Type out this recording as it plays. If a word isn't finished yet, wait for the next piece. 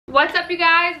What's up, you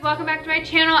guys? Welcome back to my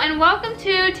channel and welcome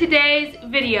to today's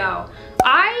video.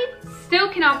 I still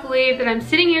cannot believe that I'm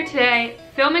sitting here today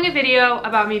filming a video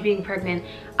about me being pregnant.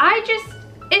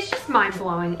 It's just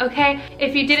mind-blowing, okay?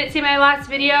 If you didn't see my last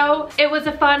video, it was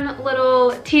a fun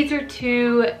little teaser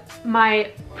to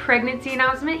my pregnancy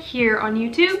announcement here on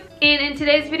YouTube. And in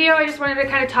today's video, I just wanted to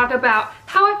kind of talk about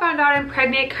how I found out I'm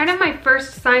pregnant, kind of my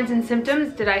first signs and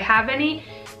symptoms, did I have any,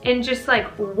 and just like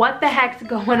what the heck's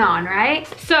going on, right?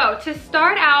 So to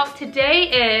start out,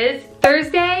 today is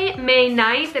Thursday, May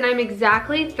 9th, and I'm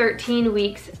exactly 13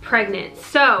 weeks pregnant.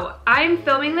 So I'm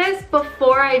filming this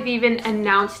before I've even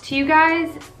announced to you guys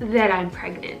that I'm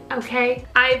pregnant, okay?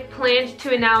 I've planned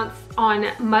to announce on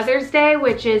Mother's Day,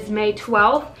 which is May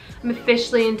 12th. I'm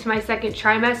officially into my second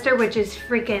trimester, which is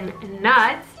freaking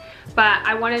nuts. But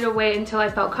I wanted to wait until I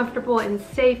felt comfortable and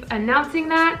safe announcing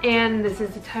that, and this is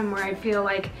the time where I feel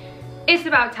like it's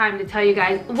about time to tell you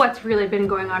guys what's really been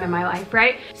going on in my life,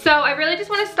 right? So I really just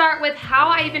want to start with how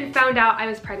I even found out I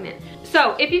was pregnant.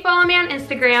 So if you follow me on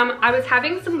Instagram, I was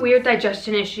having some weird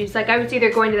digestion issues. Like I was either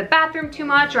going to the bathroom too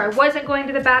much or I wasn't going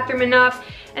to the bathroom enough.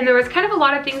 And there was kind of a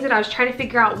lot of things that I was trying to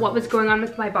figure out what was going on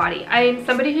with my body. I am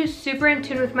somebody who's super in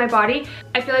tune with my body.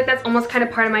 I feel like that's almost kind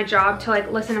of part of my job, to like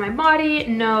listen to my body,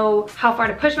 know how far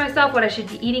to push myself, what I should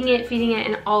be eating it, feeding it,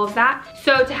 and all of that.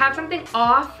 So to have something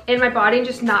off in my body and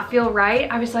just not feel right,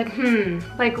 I was like,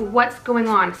 like what's going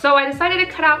on? So I decided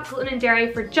to cut out gluten and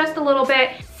dairy for just a little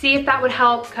bit, see if that would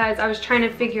help, because I was trying to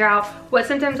figure out what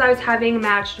symptoms I was having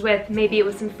matched with maybe it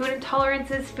was some food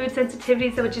intolerances, food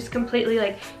sensitivities that would just completely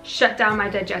like shut down my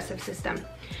digestive system.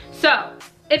 So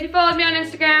if you followed me on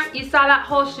Instagram, you saw that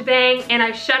whole shebang, and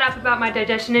I shut up about my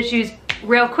digestion issues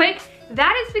real quick.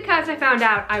 That is because I found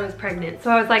out I was pregnant.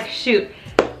 So I was like, shoot,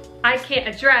 I can't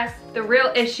address the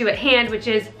real issue at hand, which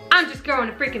is I'm just growing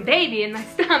a freaking baby in my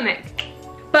stomach.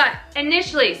 But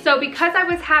initially, so because I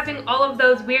was having all of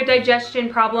those weird digestion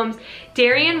problems,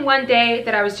 Darian one day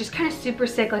that I was just kind of super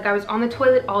sick, like I was on the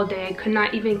toilet all day, I could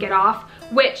not even get off,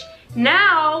 which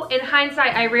now in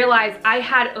hindsight I realized I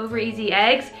had over easy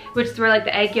eggs, which is where like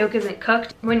the egg yolk isn't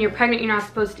cooked. When you're pregnant, you're not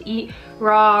supposed to eat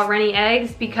raw runny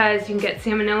eggs because you can get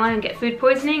salmonella and get food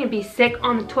poisoning and be sick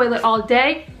on the toilet all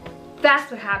day. That's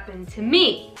what happened to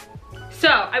me. So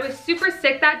I was super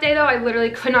sick that day though. I literally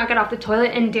could not get off the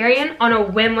toilet, and Darian on a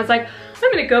whim was like,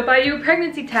 I'm gonna go buy you a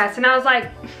pregnancy test. And I was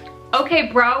like, okay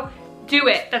bro, do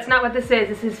it. That's not what this is.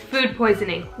 This is food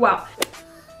poisoning. Well,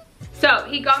 so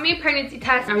he got me a pregnancy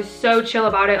test. I was so chill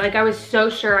about it. Like I was so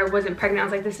sure I wasn't pregnant. I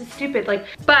was like, this is stupid. Like,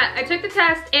 but I took the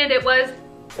test and it was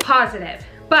positive.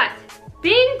 But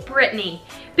being Brittany,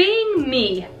 being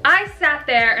me, I sat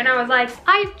there and I was like,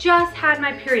 I just had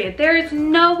my period. There is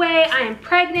no way I am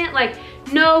pregnant. Like,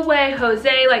 no way,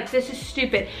 Jose. Like, this is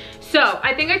stupid. So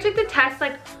I think I took the test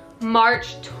like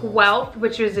March 12th,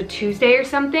 which was a Tuesday or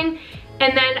something.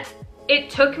 And then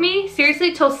it took me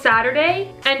seriously till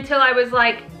Saturday until I was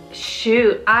like,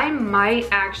 shoot, I might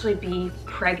actually be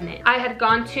pregnant. I had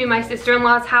gone to my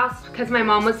sister-in-law's house because my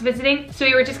mom was visiting. So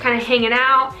we were just kind of hanging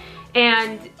out,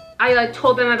 and I like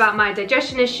told them about my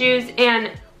digestion issues,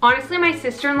 and honestly my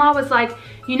sister-in-law was like,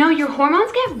 you know, your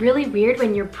hormones get really weird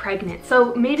when you're pregnant,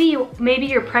 so maybe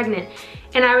you're pregnant.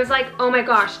 And I was like, oh my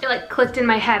gosh, it like clicked in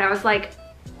my head. I was like,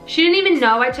 she didn't even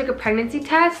know I took a pregnancy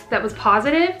test that was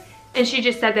positive, and she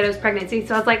just said that it was pregnancy.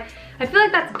 So I was like, I feel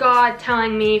like that's God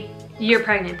telling me you're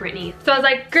pregnant, Brittany. So I was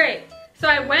like, great. So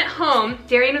I went home.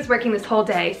 Darian was working this whole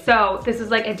day, so this was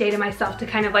like a day to myself to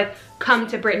kind of like come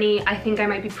to Brittany, I think I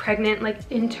might be pregnant, like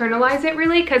internalize it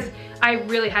really, because I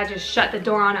really had to shut the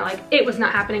door on it. Like, it was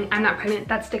not happening. I'm not pregnant.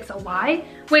 That stick's a lie.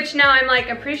 Which now I'm like,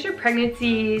 I'm pretty sure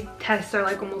pregnancy tests are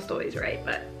like almost always right.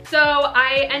 But so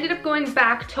I ended up going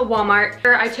back to Walmart,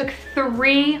 where I took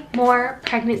 3 more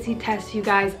pregnancy tests, you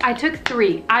guys. I took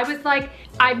 3. I was like,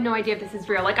 I have no idea if this is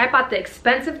real. Like, I bought the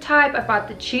expensive type, I bought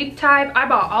the cheap type, I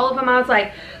bought all of them. I was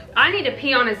like, I need to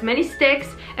pee on as many sticks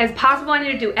as possible. I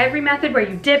need to do every method where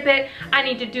you dip it. I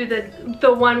need to do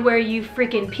the one where you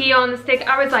freaking pee on the stick.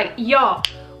 I was like, y'all,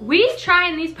 we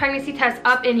trying these pregnancy tests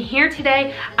up in here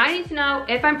today. I need to know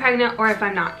if I'm pregnant or if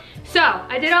I'm not. So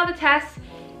I did all the tests,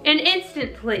 and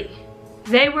instantly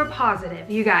they were positive,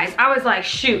 you guys. I was like,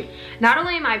 shoot, not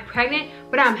only am I pregnant,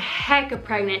 but I'm hecka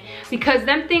pregnant, because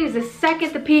them things, the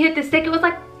second the pee hit the stick, it was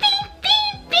like, beep,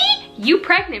 beep, beep, you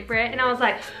pregnant, Britt. And I was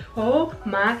like, oh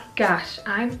my gosh,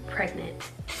 I'm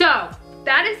pregnant. So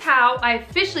that is how I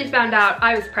officially found out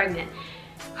I was pregnant.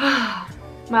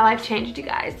 My life changed, you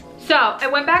guys. So I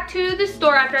went back to the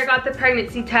store after I got the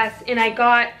pregnancy test, and I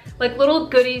got like little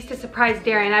goodies to surprise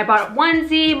Darian. I bought a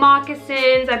onesie,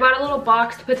 moccasins, I bought a little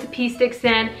box to put the pea sticks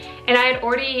in, and I had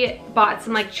already bought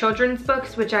some like children's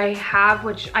books, which I have,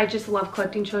 which I just love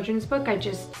collecting children's book.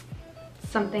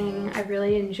 Something I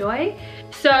really enjoy.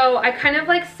 So I kind of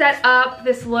like set up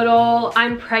this little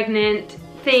I'm pregnant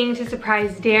thing to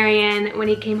surprise Darian when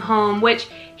he came home, which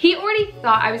he already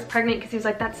thought I was pregnant because he was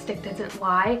like, that stick doesn't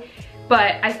lie.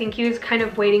 But I think he was kind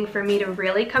of waiting for me to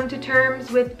really come to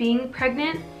terms with being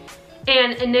pregnant.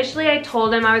 And initially I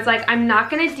told him, I was like, I'm not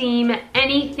gonna deem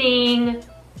anything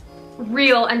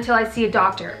real until I see a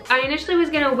doctor. I initially was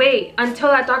gonna wait until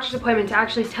that doctor's appointment to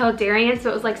actually tell Darian, so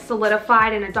it was like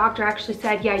solidified and a doctor actually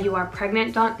said, yeah, you are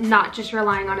pregnant, not just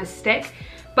relying on a stick.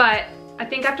 But I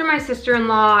think after my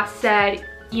sister-in-law said,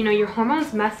 you know, your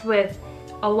hormones mess with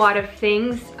a lot of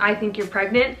things, I think you're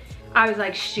pregnant, I was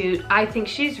like, shoot, I think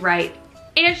she's right.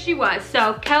 And she was.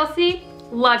 So Kelsey,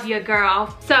 love you,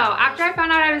 girl. So after I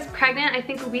found out I was pregnant, I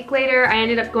think a week later, I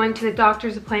ended up going to the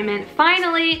doctor's appointment.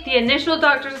 Finally, the initial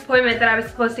doctor's appointment that I was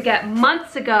supposed to get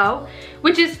months ago,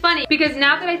 which is funny because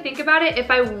now that I think about it,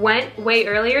 if I went way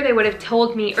earlier, they would have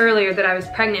told me earlier that I was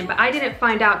pregnant, but I didn't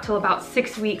find out till about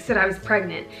 6 weeks that I was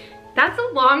pregnant. That's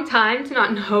a long time to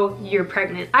not know you're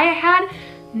pregnant. I had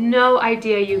no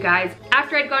idea, you guys.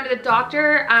 After I'd gone to the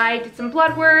doctor, I did some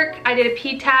blood work, I did a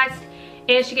pee test,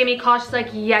 and she gave me a call. She's like,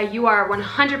 yeah, you are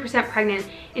 100% pregnant.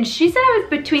 And she said I was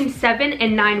between 7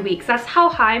 and 9 weeks. That's how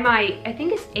high my, I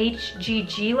think it's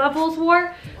HGG levels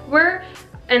were.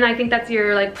 And I think that's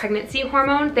your like pregnancy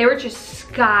hormone. They were just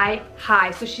sky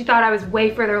high. So she thought I was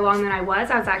way further along than I was.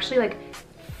 I was actually like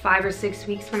 5 or 6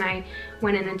 weeks when I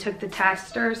went in and took the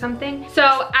test or something.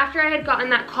 So after I had gotten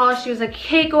that call, she was like,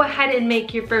 hey, go ahead and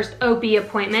make your first OB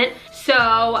appointment. So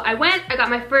I went, I got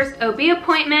my first OB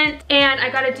appointment, and I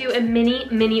got to do a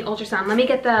mini ultrasound. Let me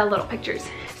get the little pictures.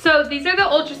 So these are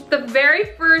the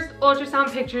very first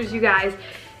ultrasound pictures, you guys.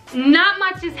 Not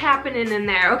much is happening in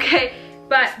there, okay?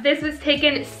 But this was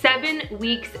taken 7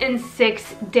 weeks and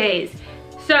 6 days.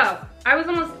 So I was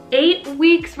almost 8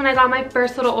 weeks when I got my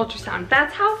first little ultrasound.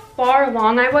 That's how far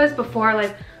along I was before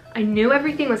like I knew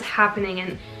everything was happening.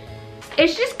 And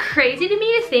it's just crazy to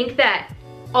me to think that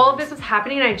all of this was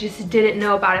happening and I just didn't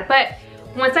know about it. But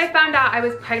once I found out I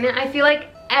was pregnant, I feel like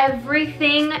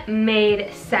everything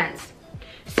made sense.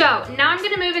 So now I'm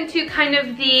gonna move into kind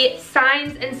of the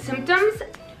signs and symptoms.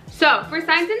 So for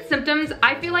signs and symptoms,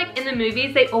 I feel like in the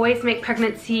movies, they always make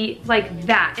pregnancy like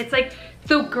that. It's like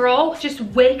the girl just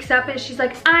wakes up and she's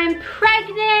like, I'm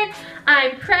pregnant,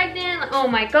 like, oh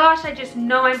my gosh, I just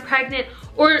know I'm pregnant.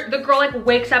 Or the girl like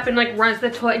wakes up and like runs to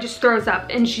the toilet and just throws up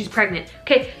and she's pregnant.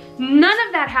 Okay, none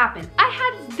of that happened. I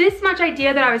had this much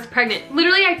idea that I was pregnant.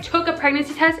 Literally, I took a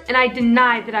pregnancy test and I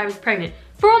denied that I was pregnant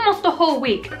for almost a whole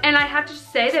week. And I have to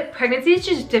say that pregnancy is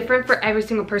just different for every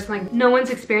single person. Like no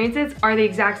one's experiences are the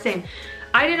exact same.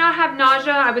 I did not have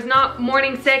nausea, I was not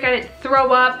morning sick, I didn't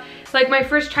throw up. Like my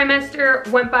first trimester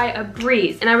went by a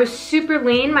breeze and I was super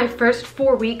lean my first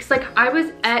 4 weeks. Like I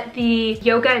was at the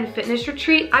yoga and fitness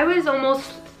retreat. I was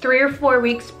almost 3 or 4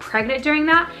 weeks pregnant during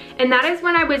that. And that is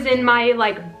when I was in my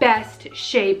like best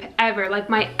shape ever. Like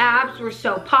my abs were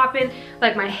so popping,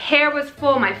 like my hair was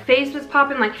full, my face was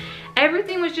popping, like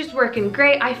everything was just working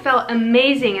great. I felt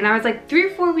amazing and I was like 3 or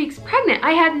 4 weeks pregnant.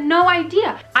 I had no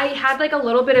idea. I had like a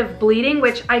little bit of bleeding,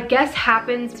 which I guess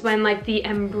happens when like the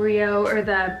embryo or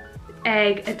the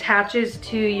egg attaches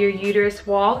to your uterus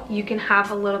wall. You can have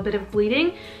a little bit of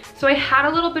bleeding. So I had a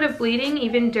little bit of bleeding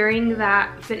even during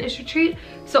that fitness retreat.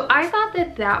 So I thought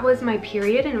that that was my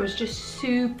period and it was just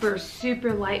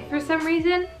super light for some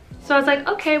reason. So I was like,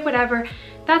 okay, whatever.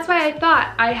 That's why I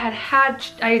thought I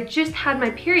had just had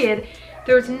my period.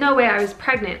 There was no way I was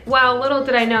pregnant. Well, little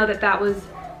did I know that that was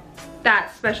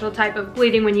that special type of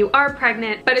bleeding when you are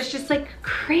pregnant. But it's just like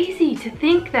crazy to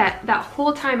think that that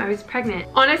whole time I was pregnant.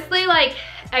 Honestly, like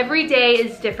every day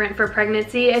is different for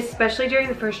pregnancy, especially during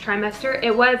the first trimester.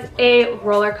 It was a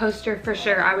roller coaster for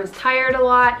sure. I was tired a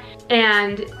lot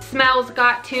and smells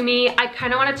got to me. I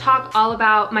kind of want to talk all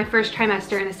about my first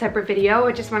trimester in a separate video.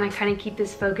 I just want to kind of keep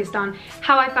this focused on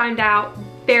how I found out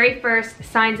very first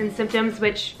signs and symptoms,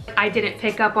 which I didn't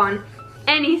pick up on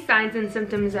any signs and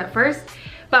symptoms at first.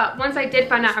 But once I did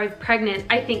find out I was pregnant,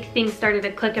 I think things started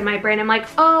to click in my brain. I'm like,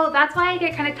 oh, that's why I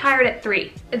get kind of tired at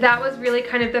 3. That was really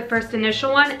kind of the first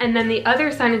initial one. And then the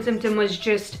other sign and symptom was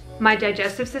just my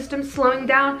digestive system slowing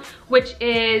down, which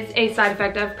is a side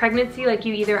effect of pregnancy. Like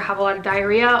you either have a lot of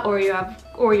diarrhea or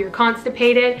you're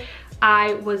constipated.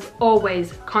 I was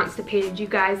always constipated, you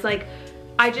guys. Like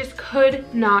I just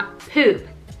could not poop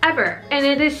ever. And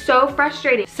it is so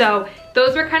frustrating. So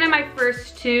those were kind of my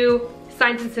first 2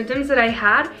 signs and symptoms that I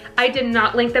had, I did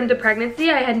not link them to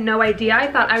pregnancy. I had no idea.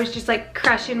 I thought I was just like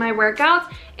crushing my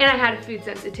workouts, and I had a food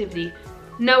sensitivity.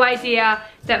 No idea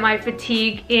that my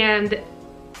fatigue and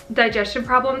digestion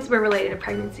problems were related to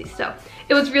pregnancy. So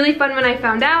it was really fun when I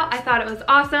found out. I thought it was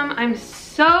awesome. I'm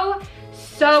so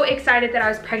excited that I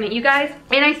was pregnant, you guys.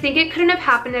 And I think it couldn't have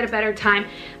happened at a better time.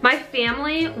 My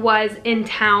family was in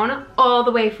town all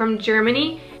the way from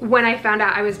Germany when I found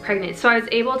out I was pregnant. So I was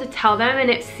able to tell them, and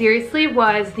it seriously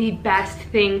was the best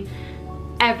thing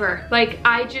ever. Like,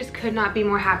 I just could not be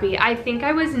more happy. I think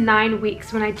I was 9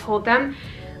 weeks when I told them.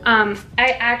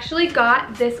 I actually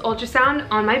got this ultrasound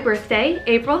on my birthday,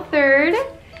 April 3rd.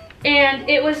 And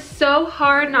it was so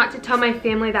hard not to tell my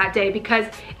family that day because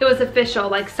it was official.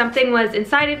 Like, something was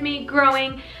inside of me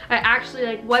growing. I actually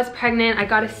like was pregnant. I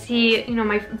got to see, you know,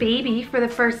 my baby for the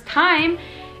first time.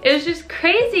 It was just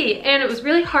crazy, and it was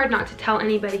really hard not to tell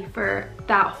anybody for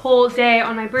that whole day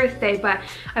on my birthday, but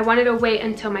I wanted to wait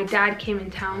until my dad came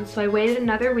in town. So I waited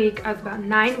another week. I was about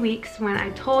 9 weeks when I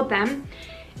told them,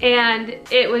 and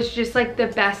it was just like the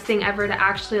best thing ever to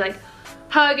actually like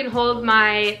hug and hold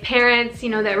my parents, you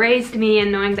know, that raised me,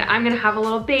 and knowing that I'm gonna have a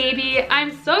little baby.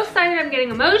 I'm so excited. I'm getting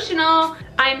emotional.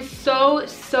 I'm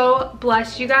so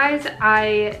blessed, you guys.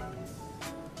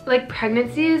 Like,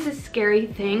 pregnancy is a scary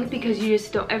thing because you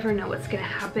just don't ever know what's gonna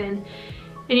happen.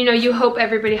 And you know, you hope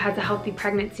everybody has a healthy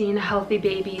pregnancy and a healthy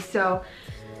baby. So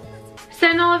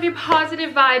send all of your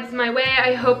positive vibes my way.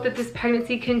 I hope that this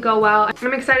pregnancy can go well.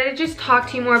 I'm excited to just talk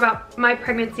to you more about my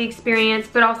pregnancy experience,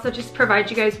 but also just provide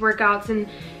you guys workouts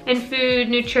and food,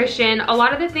 nutrition. A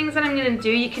lot of the things that I'm gonna do,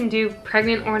 you can do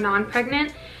pregnant or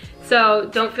non-pregnant. So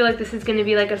don't feel like this is gonna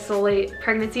be like a solely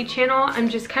pregnancy channel. I'm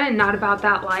just kind of not about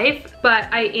that life, but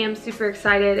I am super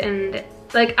excited, and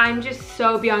like, I'm just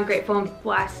so beyond grateful and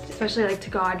blessed, especially like to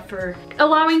God for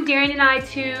allowing Darren and I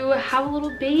to have a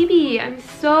little baby. I'm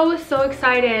so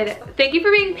excited. Thank you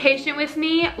for being patient with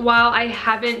me while I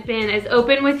haven't been as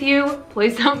open with you.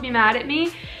 Please don't be mad at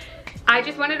me. I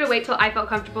just wanted to wait till I felt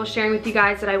comfortable sharing with you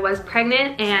guys that I was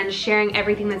pregnant and sharing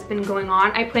everything that's been going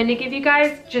on. I plan to give you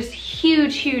guys just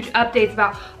huge updates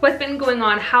about what's been going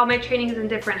on, how my training has been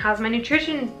different, how's my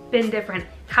nutrition been different,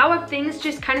 how have things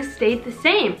just kind of stayed the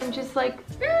same. I'm just like,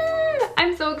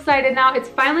 I'm so excited now. It's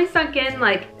finally sunk in.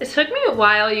 Like, it took me a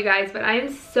while, you guys, but I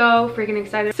am so freaking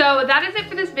excited. So that is it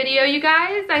for this video, you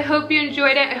guys. I hope you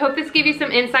enjoyed it. I hope this gave you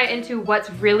some insight into what's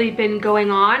really been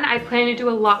going on. I plan to do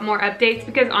a lot more updates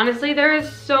because honestly, there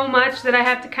is so much that I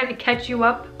have to kind of catch you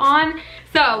up on.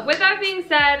 So with that being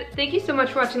said, thank you so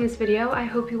much for watching this video. I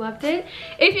hope you loved it.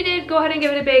 If you did, go ahead and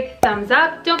give it a big thumbs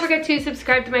up. Don't forget to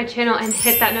subscribe to my channel and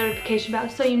hit that notification bell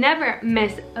so you never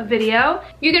miss a video.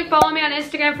 You can follow me on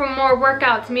Instagram for more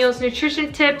workouts, meals,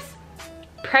 nutrition tips,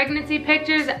 pregnancy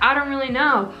pictures. I don't really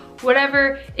know.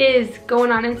 Whatever is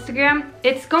going on Instagram,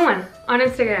 it's going on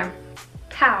Instagram.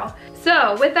 Pow.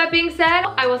 So with that being said,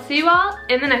 I will see you all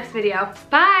in the next video.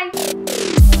 Bye.